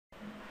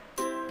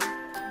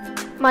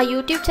మా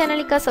YouTube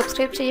channel ఇంకా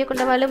subscribe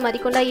చేయకుండా వాళ్ళు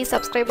మరికొండ ఈ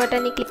సబ్స్క్రైబ్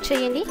బటన్ని క్లిక్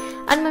చేయండి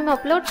అండ్ మేము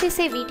అప్లోడ్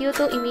చేసే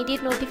వీడియోతో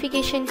ఇమీడియట్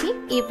నోటిఫికేషన్కి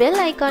ఈ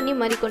బెల్ ఐకాన్ని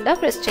మరికొండ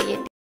ప్రెస్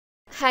చేయండి.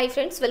 Hi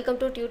friends, welcome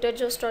to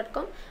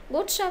tutorjoes.com.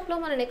 Bootstrap లో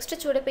మన నెక్స్ట్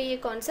చూడబోయే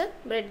concept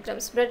bread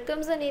crumbs. Bread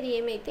crumbs అనేది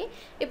ఏమైతే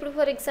ఇప్పుడు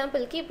ఫర్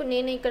ఎగ్జాంపుల్ కి ఇప్పుడు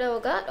నేను ఇక్కడ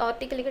ఒక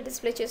ఆర్టికల్ ఇక్కడ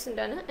డిస్ప్లే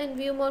చేస్తుంటాను అండ్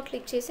వ్యూ మోర్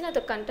క్లిక్ చేసి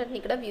నాతో కంటెంట్ ని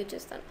ఇక్కడ వ్యూ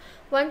చేస్తాను.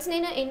 వన్స్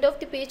నేను ఎండ్ ఆఫ్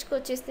ది పేజ్ కి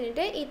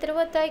వచ్చేస్తుంటే ఈ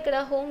తర్వాత ఇక్కడ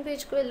హోమ్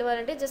పేజ్ కి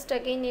వెళ్ళాలంటే జస్ట్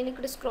అగైన్ నేను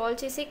ఇక్కడ స్క్రాల్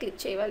చేసి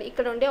క్లిక్ చేయాలి.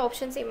 ఇక్కడ ఉండే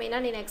ఆప్షన్స్ ఏమైనా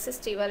నేను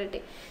యాక్సెస్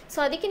చేయాలంటే సో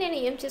అదికి నేను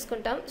ఏం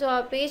చేసుకుంటాం సో ఆ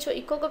పేజ్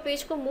ఇంకొక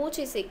పేజ్ కు మూవ్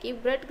చేసేకి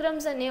బ్రెడ్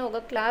క్రమ్స్ అనే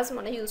ఒక క్లాస్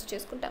మనం యూస్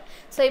చేసుకుంటాం.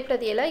 సో ఇప్పుడు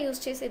అది ఎలా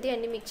యూస్ చేసేది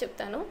అని మీకు చెప్తాను.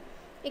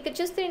 ఇక్కడ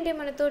చూస్తుంటే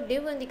మనతో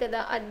div ఉంది కదా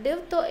ఆ div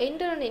తో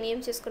ఎండ్ లో నేను ఏం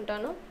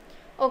చేసుకుంటాను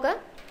ఒక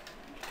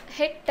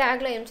హెడ్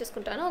ట్యాగ్ లో ఏం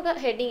చేసుకుంటాను ఒక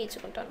హెడ్డింగ్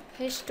ఇచ్చుకుంటాను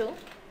h2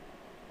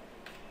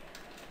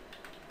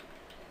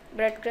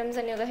 బ్రెడ్ క్రమ్స్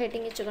అనే ఒక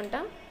heading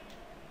ఇచ్చుకుంటాం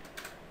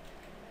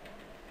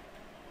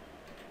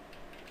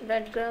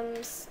bread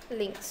crumbs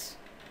links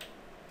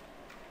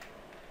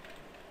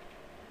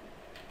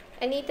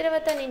and ఈ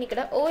తర్వాత నేను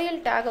ఇక్కడ OL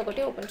ట్యాగ్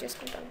ఒకటి ఓపెన్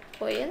చేసుకుంటాను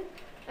OL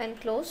అండ్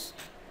క్లోజ్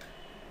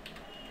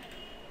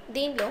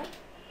దీంట్లో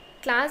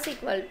class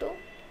equal to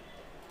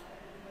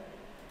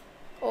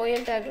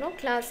OL tag లో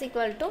class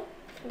equal to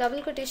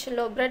double quotation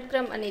లో బ్రెడ్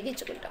క్రమ్ అనేది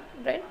ఇచ్చుకుంటాం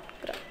బ్రెడ్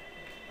క్రమ్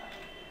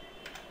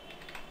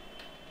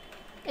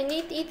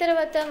అండ్ ఈ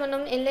తర్వాత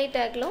మనం LI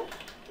tag లో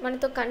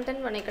మనతో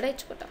కంటెంట్ మనం ఇక్కడ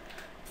ఇచ్చుకుంటాం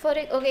ఫర్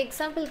ఒక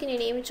ఎగ్జాంపుల్ కి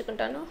నేను ఏమి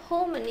ఇచ్చుకుంటాను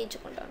హోమ్ అని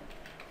ఇచ్చుకుంటాను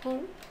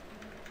హోమ్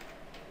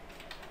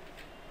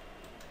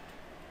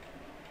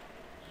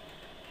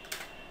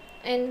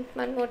అండ్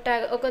మనము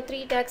ట్యాగ్ ఒక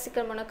 3 ట్యాగ్స్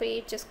ఇక్కడ మనం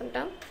క్రియేట్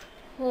చేసుకుంటాం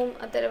హోమ్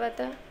ఆ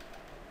తర్వాత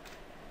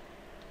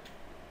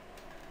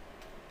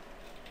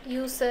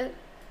user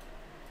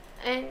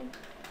and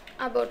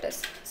about us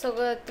so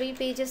 3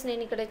 pages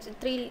నేను ఇక్కడ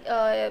 3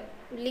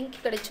 లింక్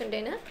ఇక్కడ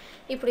ఇచ్చుండేనా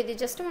ఇప్పుడు ఇది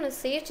జస్ట్ మనం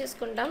సేవ్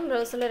చేసుకుంటాం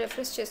బ్రౌజర్లో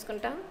రిఫ్రెష్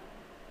చేసుకుంటాం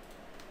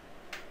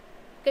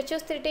ఇక్కడ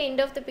చూస్తుంటే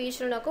ఎండ్ ఆఫ్ ద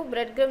పేజ్లో నాకు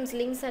బ్రెడ్ క్రమ్స్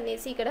లింక్స్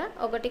అనేసి ఇక్కడ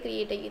ఒకటి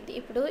క్రియేట్ అయ్యింది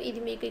ఇప్పుడు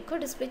ఇది మీకు ఎక్కువ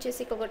డిస్ప్లే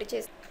చేసి ఒకటి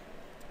చేసి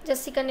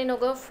జస్ట్ ఇక్కడ నేను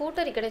ఒక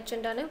ఫూటర్ ఇక్కడ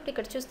ఇచ్చుంటాను ఇప్పుడు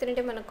ఇక్కడ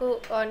చూస్తుంటే మనకు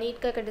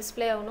నీట్గా ఇక్కడ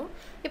డిస్ప్లే అవును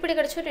ఇప్పుడు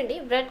ఇక్కడ చూడండి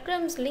బ్రెడ్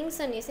క్రమ్స్ లింక్స్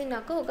అనేసి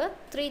నాకు ఒక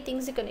 3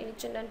 థింగ్స్ ఇక్కడ నేను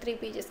ఇచ్చుంటాను 3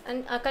 పేజెస్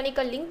అండ్ కానీ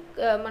ఇక్కడ లింక్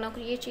మనం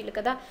క్రియేట్ చేయాలి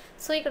కదా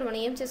సో ఇక్కడ మనం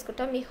ఏం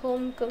చేసుకుంటాం మీ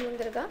హోమ్కి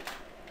ముందరగా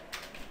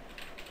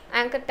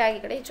యాంకర్ ట్యాగ్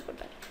ఇక్కడ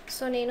ఇచ్చుకుంటాం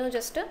సో నేను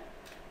జస్ట్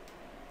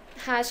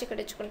హ్యాష్ ఇక్కడ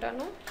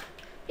ఇచ్చుకుంటాను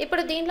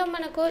ఇప్పుడు దీంట్లో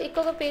మనకు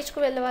ఇంకొక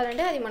పేజ్కి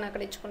వెళ్ళాలంటే అది మనం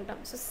అక్కడ ఇచ్చుకుంటాం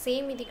సో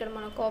సేమ్ ఇది ఇక్కడ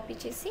మనం కాపీ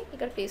చేసి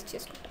ఇక్కడ పేస్ట్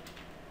చేసుకుంటాం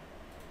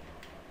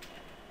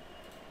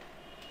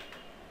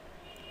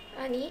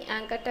అని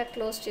యాంకర్ ట్యాగ్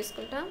క్లోజ్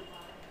చేసుకుంటాం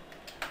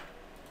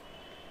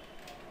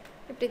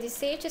ఇప్పుడు ఇది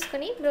సేవ్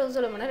చేసుకొని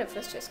బ్రౌజర్లో మనం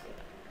రిఫ్రెష్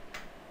చేసుకుంటాం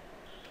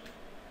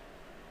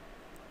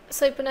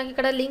సో ఇప్పుడు నాకు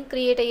ఇక్కడ లింక్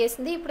క్రియేట్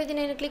అయ్యేసింది ఇప్పుడు ఇది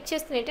నేను క్లిక్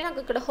చేస్తుంటే నాకు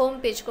ఇక్కడ హోమ్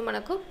పేజ్కు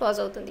మనకు పాజ్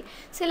అవుతుంది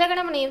సో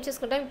ఇలాగనే మనం ఏం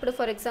చేసుకుంటాం ఇప్పుడు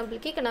ఫర్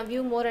ఎగ్జాంపుల్కి ఇక్కడ నా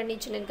వ్యూ మోర్ అని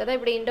ఇచ్చినాను కదా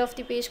ఇప్పుడు ఎండ్ ఆఫ్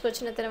ది పేజ్కి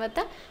వచ్చిన తర్వాత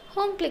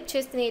హోమ్ క్లిక్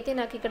చేస్తే అయితే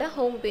నాకు ఇక్కడ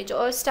home page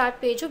or start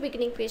page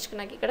beginning పేజ్కి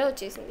నాకు ఇక్కడ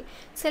వచ్చేసింది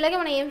సో ఇలాగే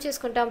మనం ఏం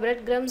చేసుకుంటాం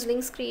బ్రెడ్ క్రమ్స్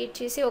లింక్స్ క్రియేట్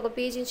చేసి ఒక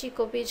పేజ్ నుంచి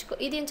ఇంకో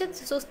పేజ్కి ఇది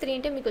నుంచి చూస్తే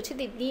అంటే మీకు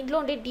వచ్చేది దీంట్లో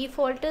ఉండే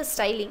డిఫాల్ట్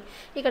స్టైలింగ్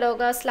ఇక్కడ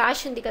ఒక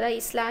స్లాష్ ఉంది కదా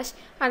ఈ స్లాష్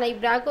అండ్ ఈ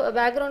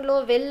బ్యాక్గ్రౌండ్లో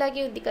వెల్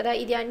లాగే ఉంది కదా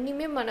ఇది అన్నీ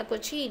మనకు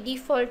వచ్చి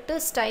డిఫాల్ట్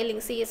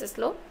స్టైలింగ్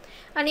CSSలో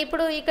అండ్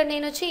ఇప్పుడు ఇక్కడ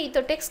నేను వచ్చి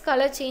ఈతో టెక్స్ట్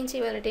కలర్ చేంజ్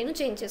చేయాలంటే నేను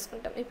చేంజ్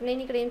చేసుకుంటాం ఇప్పుడు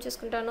నేను ఇక్కడ ఏం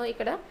చేసుకుంటాను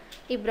ఇక్కడ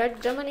ఈ బ్రెడ్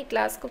క్రమ్ అనే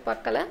క్లాస్కు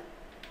పక్కల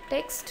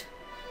టెక్స్ట్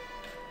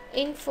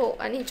ఇన్ఫో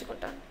అని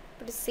ఇచ్చుకుంటాను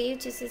ఇప్పుడు సేవ్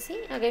చేసేసి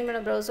అగైన్ మన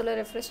బ్రౌజర్లో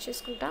రిఫ్రెష్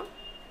చేసుకుంటాం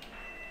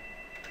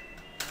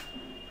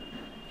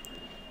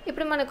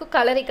ఇప్పుడు మనకు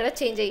కలర్ ఇక్కడ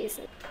చేంజ్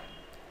అయ్యేసింది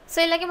సో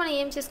ఇలాగే మనం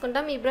ఏం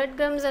చేసుకుంటాం ఈ బ్రెడ్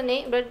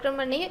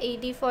క్రమ్ అనే ఈ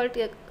డిఫాల్ట్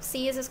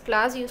CSS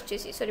క్లాస్ యూస్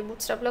చేసి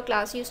బూట్స్ట్రాప్లో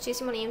క్లాస్ యూస్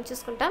చేసి మనం ఏం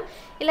చేసుకుంటాం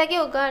ఇలాగే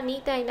ఒక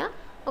నీట్ అయిన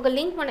ఒక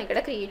లింక్ మనం ఇక్కడ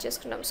క్రియేట్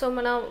చేసుకుంటాం సో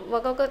మనం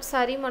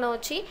ఒక్కొక్కసారి మనం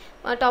వచ్చి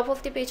టాప్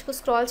ఆఫ్ ది పేజ్కు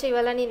స్క్రాల్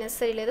చేయాలని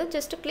నెసరీ లేదు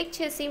జస్ట్ క్లిక్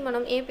చేసి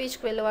మనం ఏ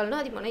పేజ్కి వెళ్ళవాలనో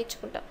అది మనం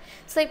ఇచ్చుకుంటాం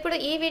సో ఇప్పుడు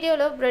ఈ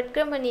వీడియోలో బ్రెడ్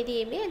క్రమ్ అనేది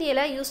ఏమి అది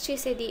ఎలా యూస్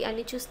చేసేది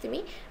అని చూస్తే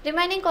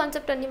రిమైనింగ్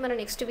కాన్సెప్ట్ అన్ని మనం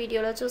నెక్స్ట్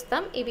వీడియోలో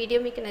చూస్తాం ఈ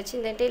వీడియో మీకు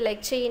నచ్చిందంటే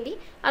లైక్ చేయండి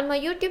అండ్ మా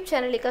యూట్యూబ్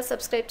ఛానల్ ఇక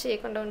సబ్స్క్రైబ్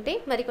చేయకుండా ఉంటే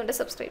మరికొంత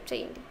సబ్స్క్రైబ్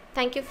చేయండి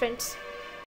థ్యాంక్ యూ ఫ్రెండ్స్